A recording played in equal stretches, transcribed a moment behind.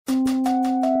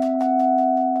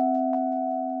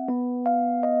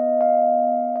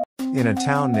In a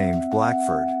town named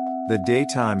Blackford, the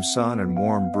daytime sun and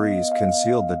warm breeze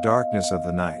concealed the darkness of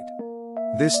the night.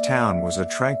 This town was a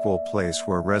tranquil place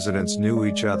where residents knew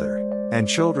each other, and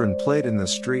children played in the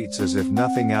streets as if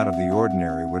nothing out of the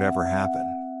ordinary would ever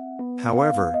happen.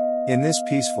 However, in this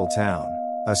peaceful town,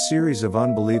 a series of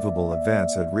unbelievable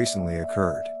events had recently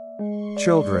occurred.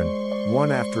 Children,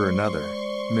 one after another,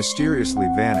 mysteriously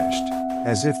vanished,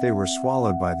 as if they were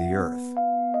swallowed by the earth.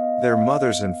 Their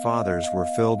mothers and fathers were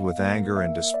filled with anger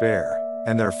and despair,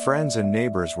 and their friends and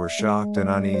neighbors were shocked and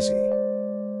uneasy.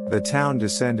 The town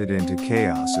descended into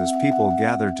chaos as people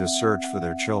gathered to search for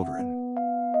their children.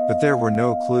 But there were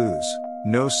no clues,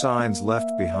 no signs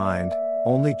left behind,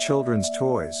 only children's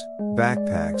toys,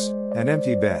 backpacks, and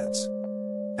empty beds.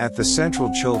 At the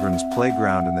central children's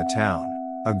playground in the town,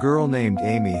 a girl named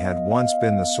Amy had once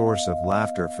been the source of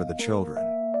laughter for the children.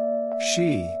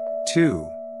 She, too,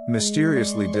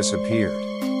 mysteriously disappeared.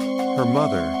 Her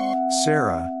mother,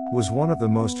 Sarah, was one of the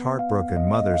most heartbroken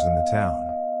mothers in the town.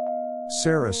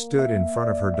 Sarah stood in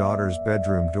front of her daughter's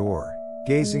bedroom door,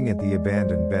 gazing at the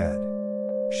abandoned bed.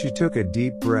 She took a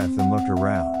deep breath and looked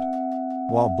around.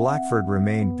 While Blackford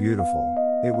remained beautiful,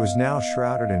 it was now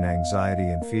shrouded in anxiety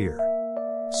and fear.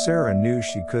 Sarah knew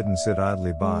she couldn't sit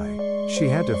idly by. She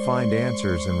had to find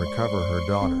answers and recover her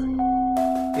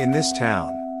daughter. In this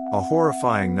town, a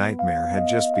horrifying nightmare had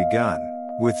just begun,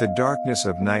 with the darkness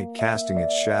of night casting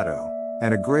its shadow,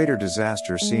 and a greater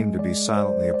disaster seemed to be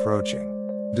silently approaching.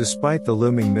 Despite the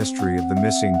looming mystery of the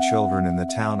missing children in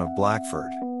the town of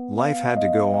Blackford, life had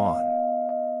to go on.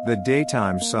 The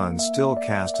daytime sun still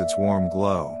cast its warm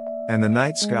glow, and the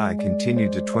night sky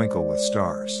continued to twinkle with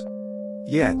stars.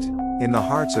 Yet, in the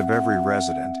hearts of every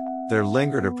resident, there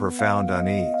lingered a profound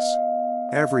unease.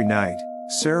 Every night,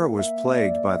 Sarah was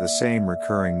plagued by the same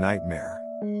recurring nightmare.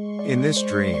 In this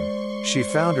dream, she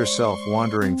found herself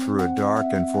wandering through a dark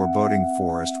and foreboding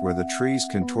forest where the trees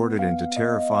contorted into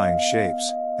terrifying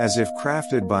shapes, as if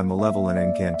crafted by malevolent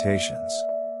incantations.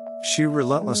 She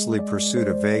relentlessly pursued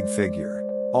a vague figure,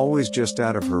 always just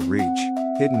out of her reach,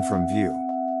 hidden from view.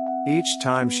 Each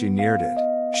time she neared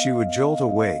it, she would jolt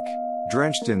awake,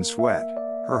 drenched in sweat,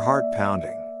 her heart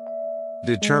pounding.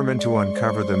 Determined to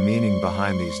uncover the meaning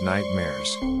behind these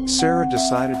nightmares, Sarah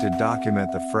decided to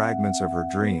document the fragments of her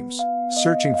dreams,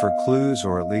 searching for clues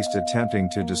or at least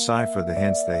attempting to decipher the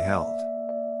hints they held.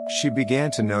 She began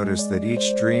to notice that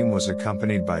each dream was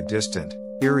accompanied by distant,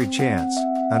 eerie chants,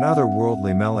 an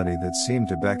otherworldly melody that seemed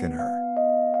to beckon her.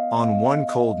 On one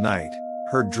cold night,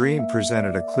 her dream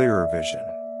presented a clearer vision.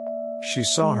 She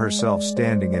saw herself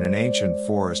standing in an ancient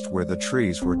forest where the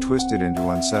trees were twisted into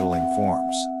unsettling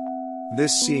forms.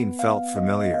 This scene felt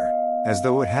familiar, as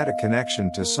though it had a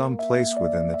connection to some place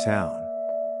within the town.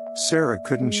 Sarah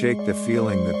couldn't shake the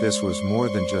feeling that this was more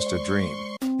than just a dream.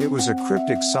 It was a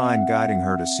cryptic sign guiding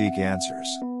her to seek answers.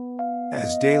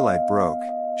 As daylight broke,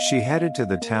 she headed to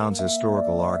the town's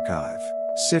historical archive,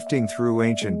 sifting through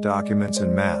ancient documents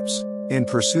and maps, in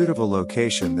pursuit of a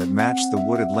location that matched the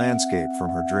wooded landscape from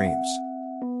her dreams.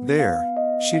 There,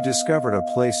 she discovered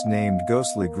a place named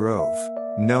Ghostly Grove,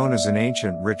 known as an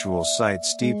ancient ritual site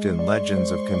steeped in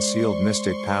legends of concealed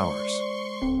mystic powers.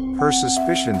 Her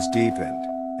suspicions deepened,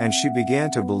 and she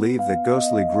began to believe that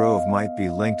Ghostly Grove might be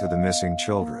linked to the missing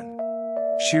children.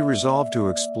 She resolved to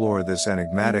explore this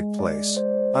enigmatic place,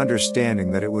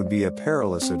 understanding that it would be a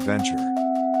perilous adventure.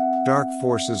 Dark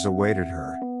forces awaited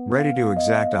her, ready to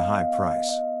exact a high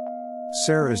price.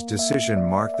 Sarah's decision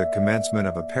marked the commencement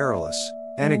of a perilous,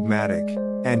 enigmatic,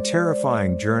 and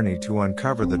terrifying journey to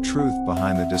uncover the truth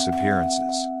behind the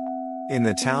disappearances. In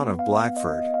the town of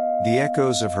Blackford, the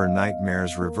echoes of her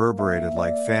nightmares reverberated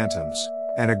like phantoms,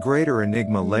 and a greater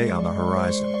enigma lay on the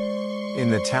horizon. In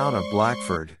the town of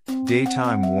Blackford,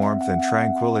 daytime warmth and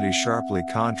tranquility sharply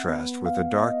contrast with the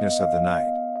darkness of the night.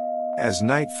 As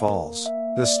night falls,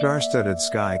 the star-studded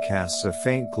sky casts a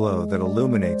faint glow that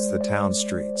illuminates the town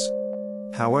streets.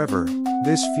 However,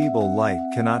 this feeble light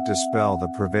cannot dispel the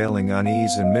prevailing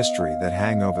unease and mystery that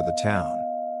hang over the town.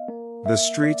 The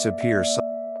streets appear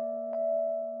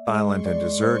silent and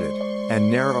deserted, and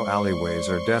narrow alleyways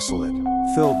are desolate,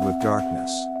 filled with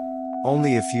darkness.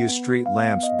 Only a few street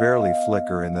lamps barely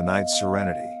flicker in the night's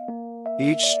serenity.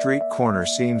 Each street corner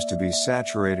seems to be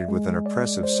saturated with an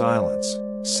oppressive silence,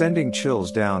 sending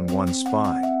chills down one's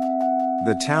spine.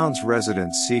 The town's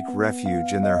residents seek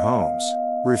refuge in their homes,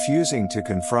 refusing to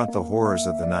confront the horrors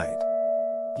of the night.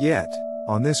 Yet,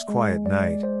 on this quiet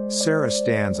night, Sarah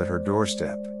stands at her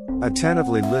doorstep,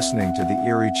 attentively listening to the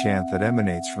eerie chant that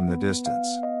emanates from the distance.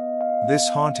 This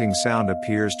haunting sound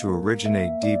appears to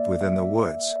originate deep within the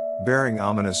woods, bearing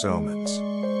ominous omens.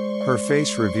 Her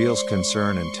face reveals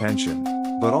concern and tension,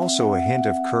 but also a hint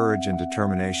of courage and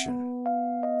determination.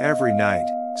 Every night,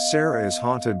 Sarah is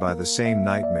haunted by the same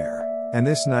nightmare, and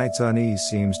this night's unease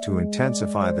seems to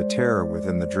intensify the terror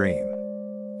within the dream.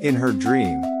 In her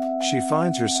dream, she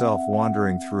finds herself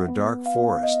wandering through a dark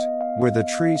forest, where the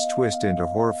trees twist into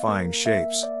horrifying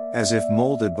shapes, as if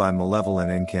molded by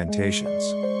malevolent incantations.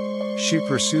 She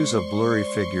pursues a blurry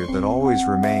figure that always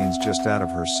remains just out of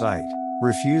her sight,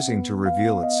 refusing to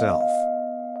reveal itself.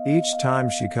 Each time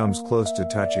she comes close to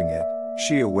touching it,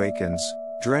 she awakens,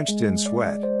 drenched in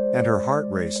sweat, and her heart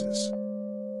races.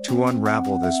 To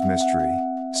unravel this mystery,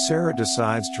 Sarah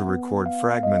decides to record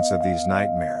fragments of these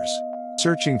nightmares,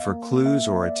 searching for clues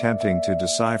or attempting to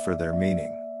decipher their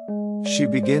meaning. She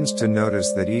begins to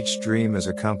notice that each dream is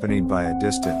accompanied by a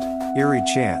distant, eerie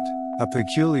chant, a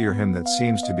peculiar hymn that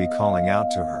seems to be calling out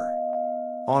to her.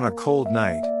 On a cold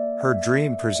night, her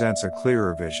dream presents a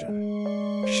clearer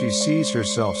vision. She sees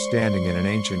herself standing in an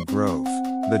ancient grove,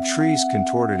 the trees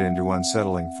contorted into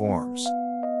unsettling forms.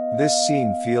 This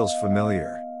scene feels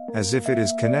familiar, as if it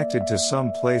is connected to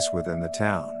some place within the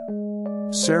town.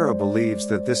 Sarah believes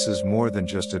that this is more than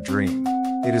just a dream.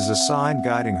 It is a sign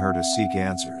guiding her to seek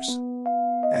answers.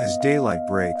 As daylight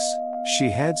breaks, she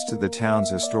heads to the town's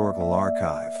historical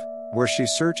archive, where she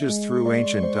searches through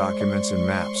ancient documents and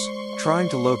maps, trying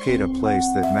to locate a place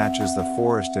that matches the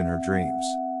forest in her dreams.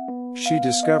 She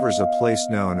discovers a place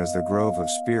known as the Grove of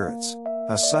Spirits,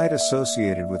 a site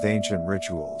associated with ancient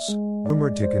rituals,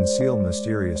 rumored to conceal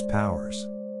mysterious powers.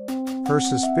 Her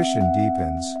suspicion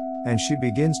deepens, and she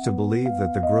begins to believe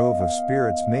that the Grove of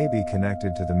Spirits may be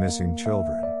connected to the missing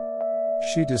children.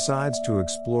 She decides to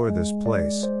explore this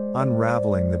place,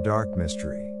 unraveling the dark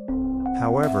mystery.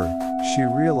 However, she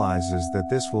realizes that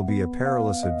this will be a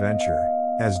perilous adventure,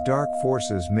 as dark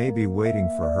forces may be waiting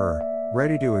for her,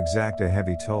 ready to exact a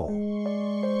heavy toll.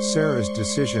 Sarah's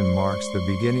decision marks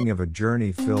the beginning of a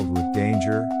journey filled with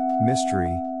danger,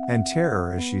 mystery, and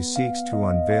terror as she seeks to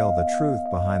unveil the truth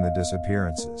behind the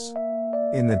disappearances.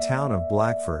 In the town of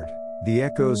Blackford, the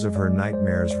echoes of her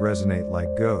nightmares resonate like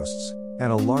ghosts,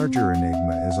 and a larger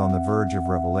enigma is on the verge of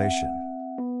revelation.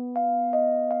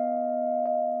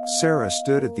 Sarah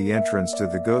stood at the entrance to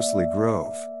the ghostly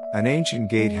grove, an ancient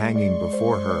gate hanging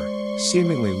before her,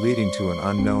 seemingly leading to an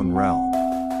unknown realm.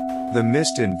 The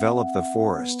mist enveloped the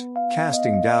forest,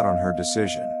 casting doubt on her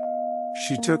decision.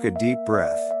 She took a deep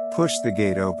breath, pushed the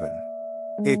gate open.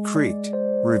 It creaked,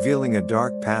 revealing a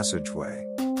dark passageway.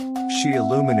 She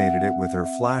illuminated it with her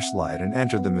flashlight and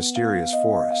entered the mysterious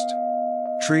forest.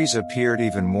 Trees appeared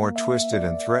even more twisted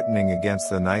and threatening against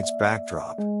the night's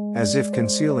backdrop, as if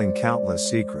concealing countless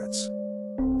secrets.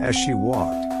 As she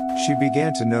walked, she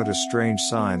began to notice strange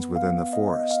signs within the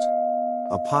forest.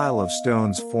 A pile of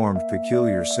stones formed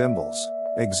peculiar symbols,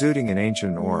 exuding an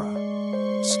ancient aura.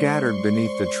 Scattered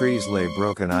beneath the trees lay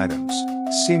broken items,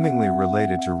 seemingly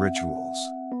related to rituals.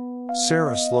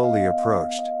 Sarah slowly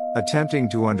approached, attempting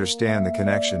to understand the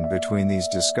connection between these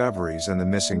discoveries and the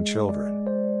missing children.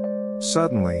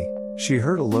 Suddenly, she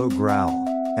heard a low growl,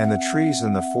 and the trees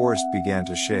in the forest began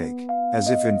to shake, as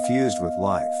if infused with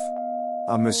life.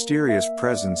 A mysterious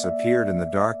presence appeared in the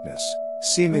darkness,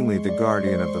 seemingly the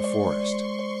guardian of the forest.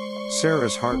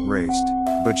 Sarah's heart raced,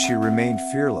 but she remained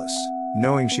fearless,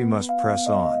 knowing she must press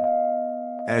on.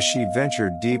 As she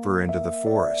ventured deeper into the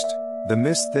forest, the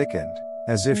mist thickened,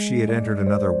 as if she had entered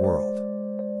another world.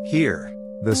 Here,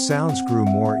 the sounds grew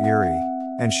more eerie,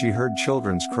 and she heard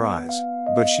children's cries,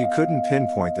 but she couldn't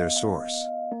pinpoint their source.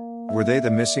 Were they the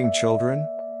missing children?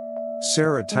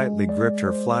 Sarah tightly gripped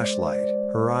her flashlight,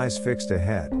 her eyes fixed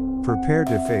ahead, prepared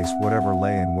to face whatever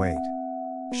lay in wait.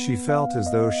 She felt as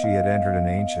though she had entered an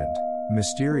ancient,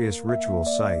 mysterious ritual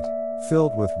site,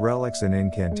 filled with relics and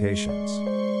incantations.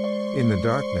 In the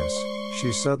darkness,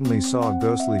 she suddenly saw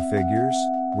ghostly figures.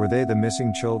 Were they the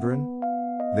missing children?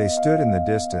 They stood in the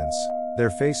distance, their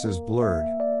faces blurred,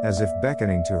 as if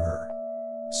beckoning to her.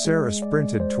 Sarah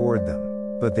sprinted toward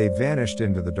them, but they vanished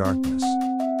into the darkness.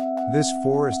 This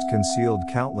forest concealed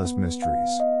countless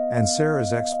mysteries, and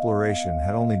Sarah's exploration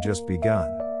had only just begun.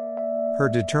 Her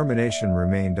determination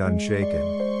remained unshaken,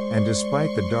 and despite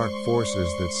the dark forces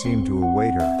that seemed to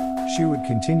await her, she would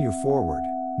continue forward,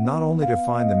 not only to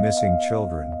find the missing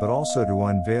children but also to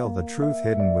unveil the truth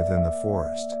hidden within the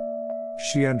forest.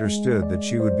 She understood that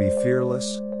she would be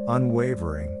fearless,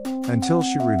 unwavering, until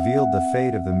she revealed the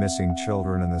fate of the missing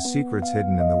children and the secrets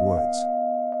hidden in the woods.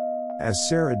 As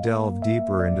Sarah delved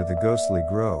deeper into the ghostly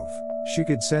grove, she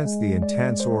could sense the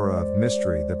intense aura of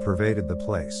mystery that pervaded the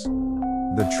place.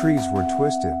 The trees were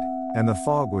twisted, and the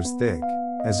fog was thick,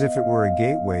 as if it were a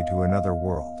gateway to another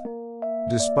world.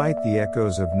 Despite the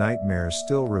echoes of nightmares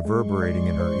still reverberating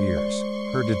in her ears,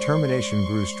 her determination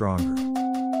grew stronger.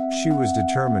 She was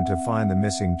determined to find the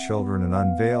missing children and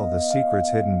unveil the secrets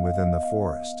hidden within the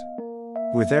forest.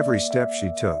 With every step she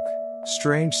took,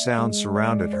 strange sounds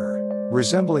surrounded her,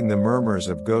 resembling the murmurs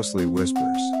of ghostly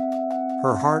whispers.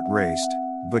 Her heart raced,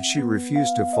 but she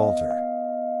refused to falter.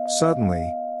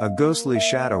 Suddenly, a ghostly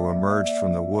shadow emerged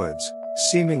from the woods,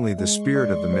 seemingly the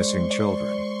spirit of the missing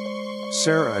children.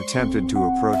 Sarah attempted to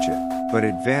approach it, but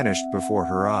it vanished before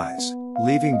her eyes,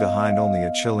 leaving behind only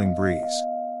a chilling breeze.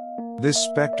 This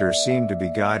specter seemed to be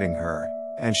guiding her,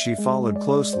 and she followed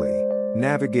closely,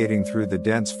 navigating through the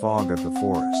dense fog of the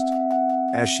forest.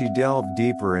 As she delved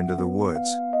deeper into the woods,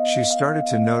 she started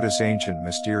to notice ancient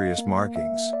mysterious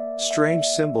markings, strange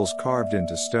symbols carved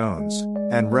into stones,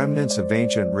 and remnants of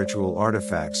ancient ritual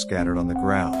artifacts scattered on the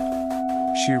ground.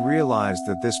 She realized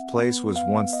that this place was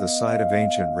once the site of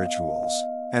ancient rituals,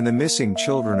 and the missing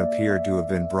children appeared to have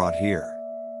been brought here.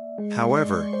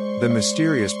 However, the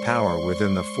mysterious power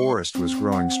within the forest was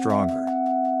growing stronger.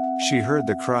 She heard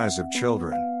the cries of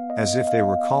children, as if they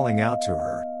were calling out to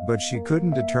her, but she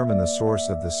couldn't determine the source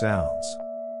of the sounds.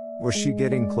 Was she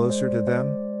getting closer to them?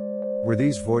 Were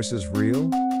these voices real?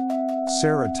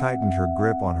 Sarah tightened her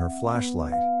grip on her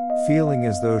flashlight, feeling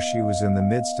as though she was in the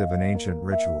midst of an ancient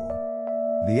ritual.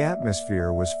 The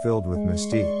atmosphere was filled with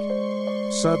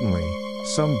mystique. Suddenly,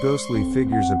 some ghostly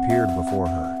figures appeared before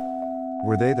her.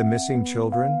 Were they the missing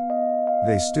children?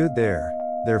 They stood there,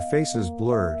 their faces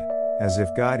blurred, as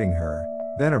if guiding her,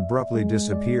 then abruptly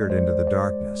disappeared into the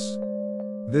darkness.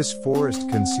 This forest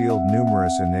concealed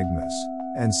numerous enigmas,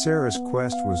 and Sarah's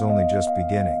quest was only just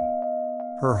beginning.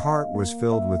 Her heart was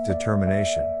filled with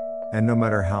determination, and no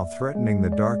matter how threatening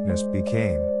the darkness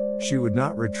became, she would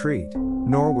not retreat,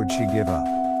 nor would she give up.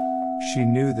 She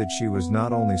knew that she was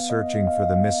not only searching for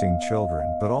the missing children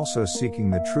but also seeking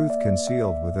the truth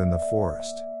concealed within the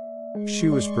forest. She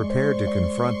was prepared to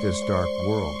confront this dark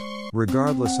world,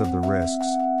 regardless of the risks,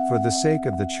 for the sake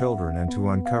of the children and to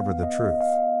uncover the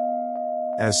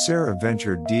truth. As Sarah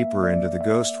ventured deeper into the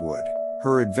ghostwood,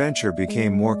 her adventure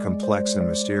became more complex and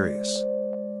mysterious.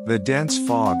 The dense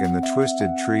fog and the twisted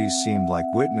trees seemed like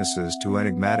witnesses to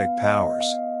enigmatic powers,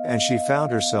 and she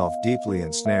found herself deeply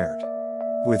ensnared.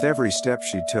 With every step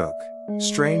she took,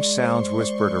 strange sounds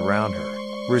whispered around her,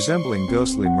 resembling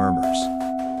ghostly murmurs.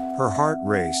 Her heart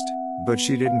raced, but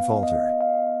she didn't falter.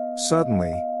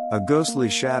 Suddenly, a ghostly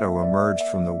shadow emerged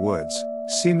from the woods,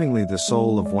 seemingly the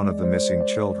soul of one of the missing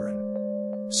children.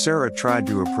 Sarah tried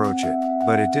to approach it,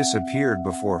 but it disappeared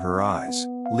before her eyes,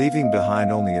 leaving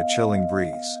behind only a chilling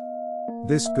breeze.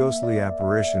 This ghostly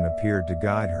apparition appeared to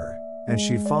guide her, and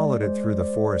she followed it through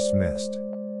the forest mist.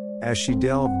 As she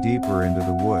delved deeper into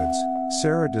the woods,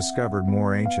 Sarah discovered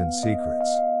more ancient secrets.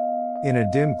 In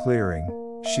a dim clearing,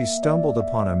 she stumbled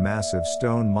upon a massive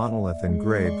stone monolith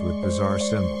engraved with bizarre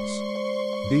symbols.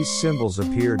 These symbols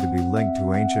appeared to be linked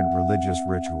to ancient religious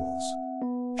rituals.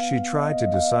 She tried to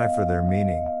decipher their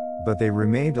meaning, but they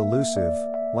remained elusive,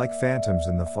 like phantoms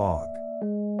in the fog.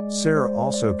 Sarah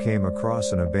also came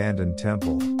across an abandoned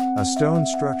temple, a stone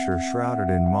structure shrouded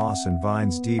in moss and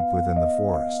vines deep within the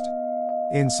forest.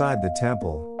 Inside the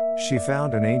temple, she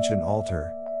found an ancient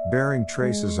altar, bearing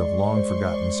traces of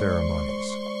long-forgotten ceremonies.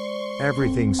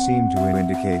 Everything seemed to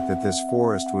indicate that this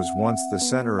forest was once the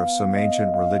center of some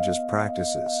ancient religious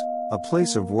practices, a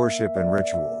place of worship and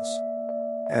rituals.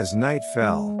 As night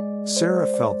fell, Sarah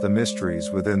felt the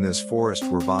mysteries within this forest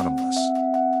were bottomless.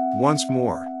 Once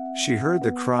more, she heard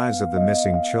the cries of the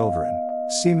missing children,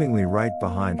 seemingly right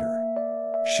behind her.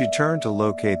 She turned to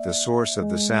locate the source of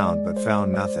the sound but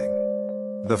found nothing.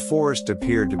 The forest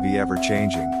appeared to be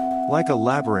ever-changing, like a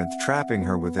labyrinth trapping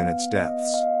her within its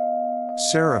depths.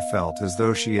 Sarah felt as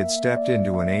though she had stepped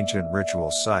into an ancient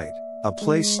ritual site, a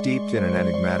place steeped in an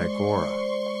enigmatic aura.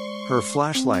 Her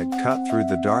flashlight cut through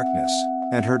the darkness,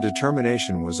 and her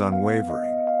determination was unwavering.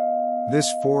 This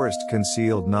forest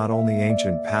concealed not only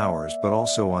ancient powers but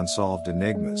also unsolved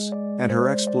enigmas, and her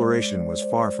exploration was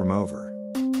far from over.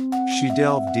 She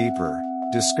delved deeper,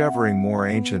 discovering more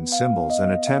ancient symbols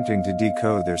and attempting to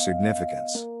decode their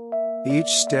significance. Each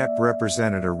step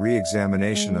represented a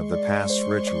re-examination of the past's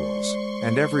rituals,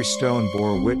 and every stone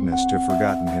bore witness to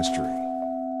forgotten history.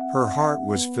 Her heart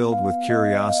was filled with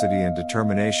curiosity and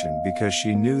determination because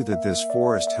she knew that this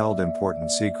forest held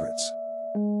important secrets.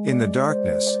 In the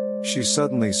darkness, she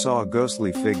suddenly saw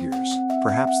ghostly figures,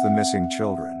 perhaps the missing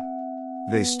children.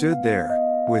 They stood there,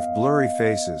 with blurry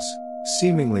faces,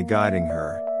 seemingly guiding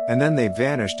her, and then they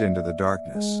vanished into the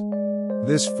darkness.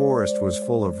 This forest was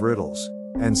full of riddles,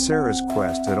 and Sarah's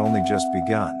quest had only just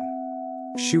begun.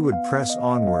 She would press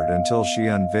onward until she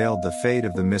unveiled the fate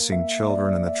of the missing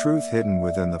children and the truth hidden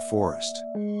within the forest.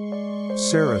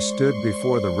 Sarah stood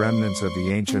before the remnants of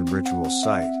the ancient ritual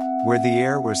site, where the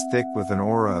air was thick with an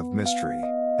aura of mystery,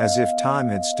 as if time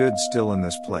had stood still in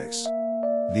this place.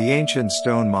 The ancient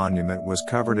stone monument was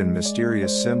covered in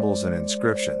mysterious symbols and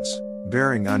inscriptions,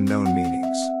 bearing unknown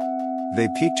meanings. They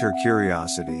piqued her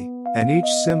curiosity, and each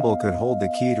symbol could hold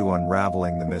the key to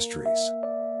unraveling the mysteries.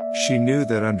 She knew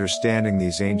that understanding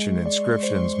these ancient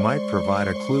inscriptions might provide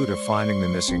a clue to finding the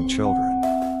missing children.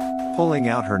 Pulling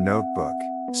out her notebook,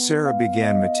 Sarah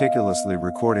began meticulously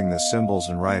recording the symbols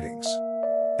and writings.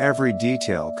 Every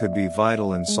detail could be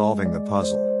vital in solving the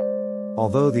puzzle.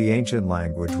 Although the ancient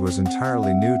language was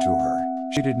entirely new to her,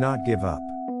 she did not give up.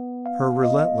 Her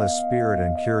relentless spirit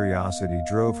and curiosity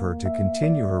drove her to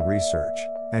continue her research,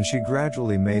 and she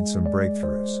gradually made some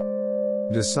breakthroughs.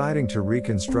 Deciding to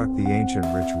reconstruct the ancient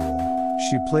ritual,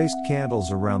 she placed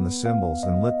candles around the symbols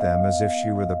and lit them as if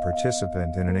she were the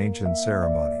participant in an ancient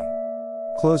ceremony.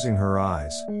 Closing her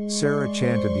eyes, Sarah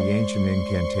chanted the ancient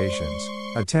incantations,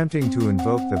 attempting to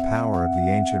invoke the power of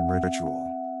the ancient ritual.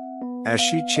 As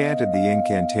she chanted the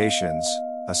incantations,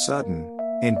 a sudden,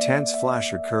 intense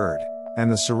flash occurred,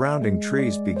 and the surrounding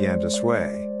trees began to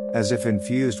sway, as if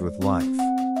infused with life.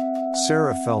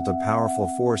 Sarah felt a powerful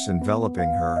force enveloping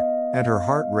her, and her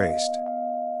heart raced.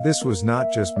 This was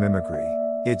not just mimicry,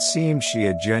 it seemed she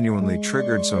had genuinely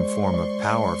triggered some form of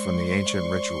power from the ancient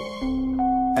ritual.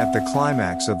 At the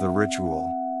climax of the ritual,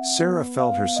 Sarah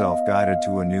felt herself guided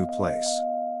to a new place.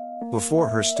 Before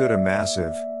her stood a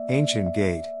massive, ancient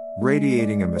gate,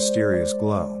 radiating a mysterious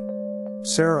glow.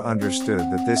 Sarah understood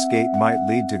that this gate might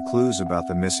lead to clues about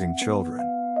the missing children.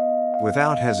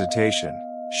 Without hesitation,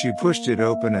 she pushed it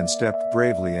open and stepped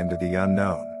bravely into the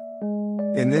unknown.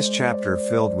 In this chapter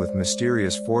filled with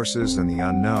mysterious forces and the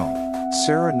unknown,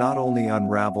 Sarah not only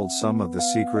unraveled some of the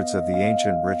secrets of the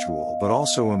ancient ritual but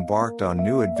also embarked on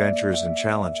new adventures and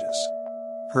challenges.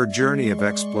 Her journey of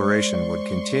exploration would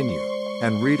continue,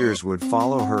 and readers would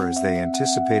follow her as they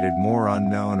anticipated more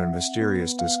unknown and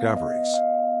mysterious discoveries.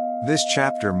 This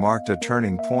chapter marked a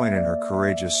turning point in her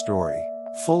courageous story,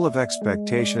 full of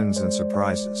expectations and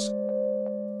surprises.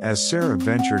 As Sarah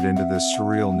ventured into this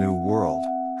surreal new world,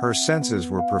 her senses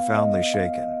were profoundly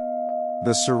shaken.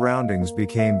 The surroundings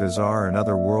became bizarre and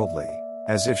otherworldly,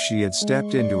 as if she had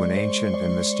stepped into an ancient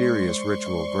and mysterious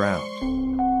ritual ground.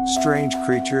 Strange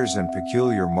creatures and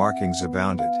peculiar markings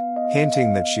abounded,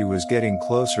 hinting that she was getting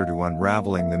closer to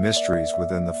unraveling the mysteries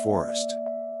within the forest.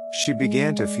 She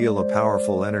began to feel a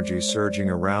powerful energy surging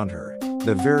around her,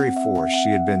 the very force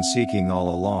she had been seeking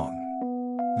all along.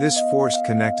 This force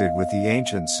connected with the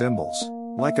ancient symbols,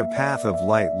 like a path of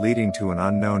light leading to an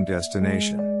unknown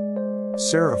destination.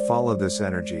 Sarah followed this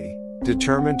energy,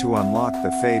 determined to unlock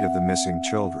the fate of the missing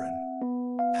children.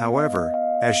 However,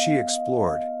 as she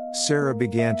explored, Sarah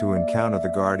began to encounter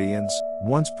the guardians,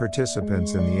 once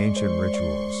participants in the ancient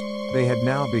rituals. They had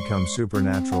now become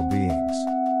supernatural beings.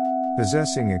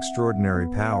 Possessing extraordinary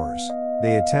powers,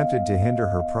 they attempted to hinder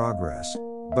her progress,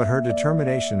 but her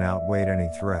determination outweighed any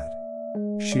threat.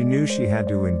 She knew she had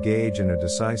to engage in a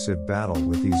decisive battle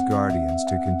with these guardians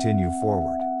to continue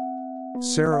forward.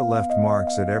 Sarah left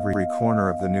marks at every corner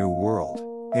of the new world,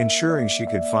 ensuring she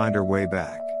could find her way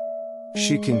back.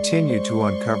 She continued to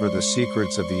uncover the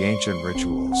secrets of the ancient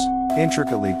rituals,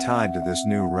 intricately tied to this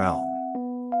new realm.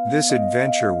 This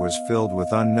adventure was filled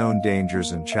with unknown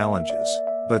dangers and challenges,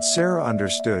 but Sarah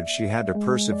understood she had to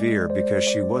persevere because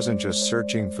she wasn't just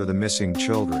searching for the missing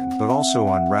children but also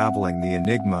unraveling the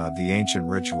enigma of the ancient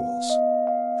rituals.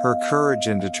 Her courage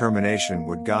and determination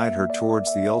would guide her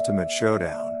towards the ultimate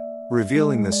showdown,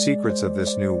 revealing the secrets of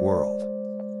this new world.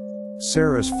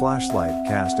 Sarah's flashlight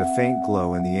cast a faint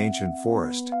glow in the ancient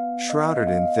forest, shrouded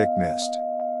in thick mist.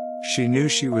 She knew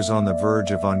she was on the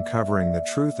verge of uncovering the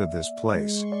truth of this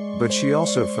place, but she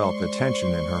also felt the tension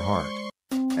in her heart.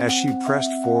 As she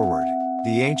pressed forward,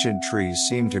 the ancient trees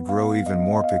seemed to grow even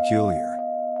more peculiar.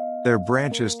 Their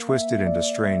branches twisted into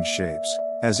strange shapes,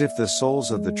 as if the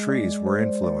souls of the trees were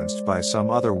influenced by some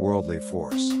otherworldly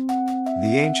force.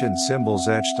 The ancient symbols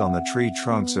etched on the tree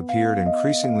trunks appeared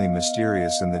increasingly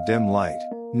mysterious in the dim light,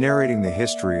 narrating the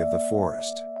history of the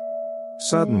forest.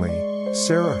 Suddenly,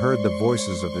 Sarah heard the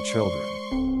voices of the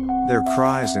children. Their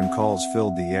cries and calls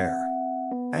filled the air.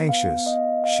 Anxious,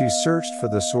 she searched for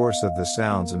the source of the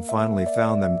sounds and finally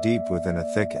found them deep within a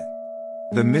thicket.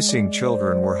 The missing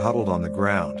children were huddled on the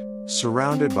ground,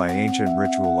 surrounded by ancient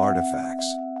ritual artifacts.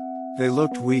 They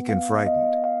looked weak and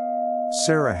frightened.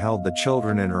 Sarah held the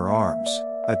children in her arms,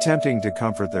 attempting to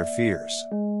comfort their fears.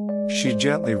 She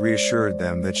gently reassured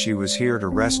them that she was here to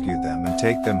rescue them and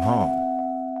take them home,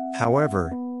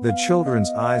 However, the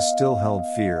children's eyes still held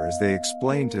fear as they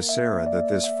explained to Sarah that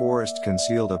this forest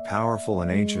concealed a powerful and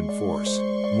ancient force,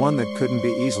 one that couldn't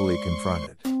be easily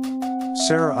confronted.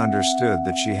 Sarah understood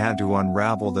that she had to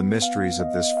unravel the mysteries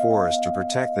of this forest to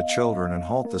protect the children and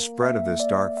halt the spread of this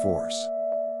dark force.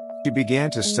 She began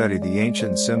to study the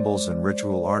ancient symbols and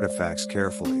ritual artifacts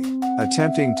carefully,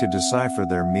 attempting to decipher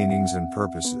their meanings and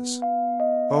purposes.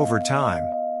 Over time,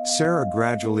 Sarah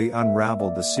gradually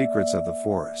unraveled the secrets of the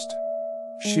forest.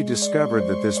 She discovered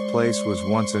that this place was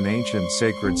once an ancient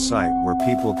sacred site where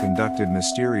people conducted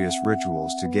mysterious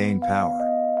rituals to gain power.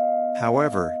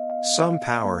 However, some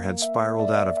power had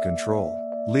spiraled out of control,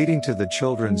 leading to the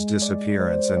children's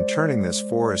disappearance and turning this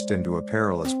forest into a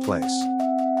perilous place.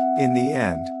 In the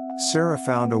end, Sarah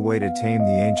found a way to tame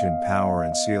the ancient power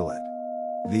and seal it.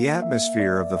 The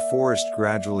atmosphere of the forest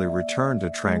gradually returned to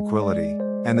tranquility,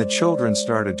 and the children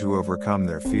started to overcome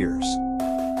their fears.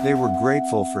 They were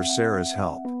grateful for Sarah's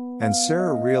help, and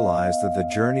Sarah realized that the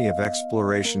journey of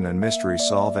exploration and mystery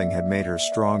solving had made her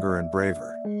stronger and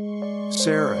braver.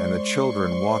 Sarah and the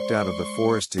children walked out of the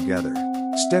forest together,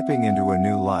 stepping into a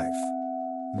new life.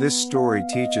 This story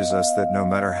teaches us that no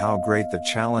matter how great the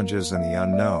challenges and the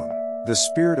unknown, the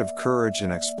spirit of courage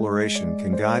and exploration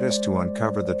can guide us to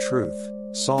uncover the truth,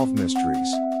 solve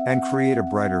mysteries, and create a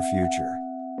brighter future.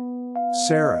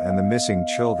 Sarah and the missing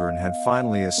children had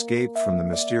finally escaped from the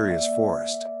mysterious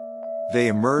forest. They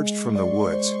emerged from the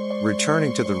woods,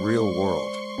 returning to the real world,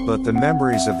 but the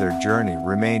memories of their journey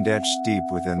remained etched deep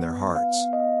within their hearts.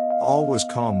 All was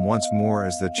calm once more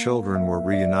as the children were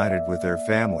reunited with their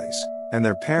families, and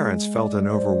their parents felt an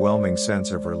overwhelming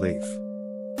sense of relief.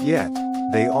 Yet,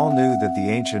 they all knew that the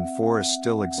ancient forest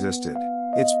still existed,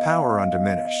 its power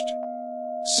undiminished.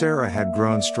 Sarah had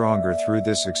grown stronger through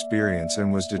this experience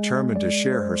and was determined to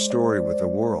share her story with the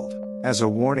world, as a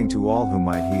warning to all who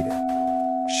might heed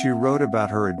it. She wrote about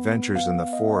her adventures in the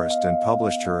forest and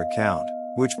published her account,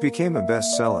 which became a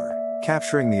bestseller,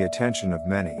 capturing the attention of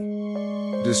many.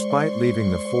 Despite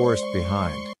leaving the forest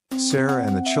behind, Sarah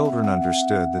and the children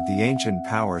understood that the ancient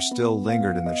power still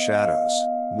lingered in the shadows,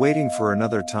 waiting for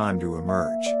another time to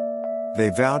emerge. They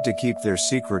vowed to keep their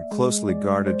secret closely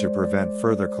guarded to prevent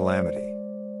further calamity.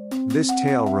 This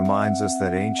tale reminds us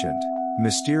that ancient,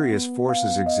 mysterious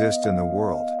forces exist in the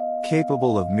world,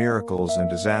 capable of miracles and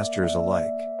disasters alike.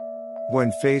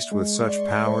 When faced with such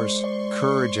powers,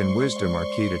 courage and wisdom are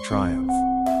key to triumph.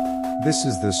 This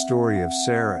is the story of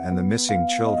Sarah and the missing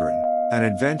children, an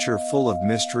adventure full of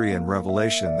mystery and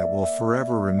revelation that will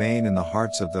forever remain in the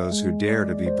hearts of those who dare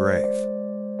to be brave.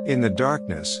 In the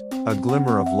darkness, a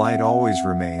glimmer of light always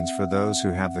remains for those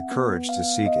who have the courage to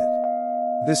seek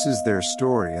it. This is their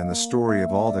story and the story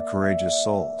of all the courageous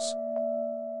souls.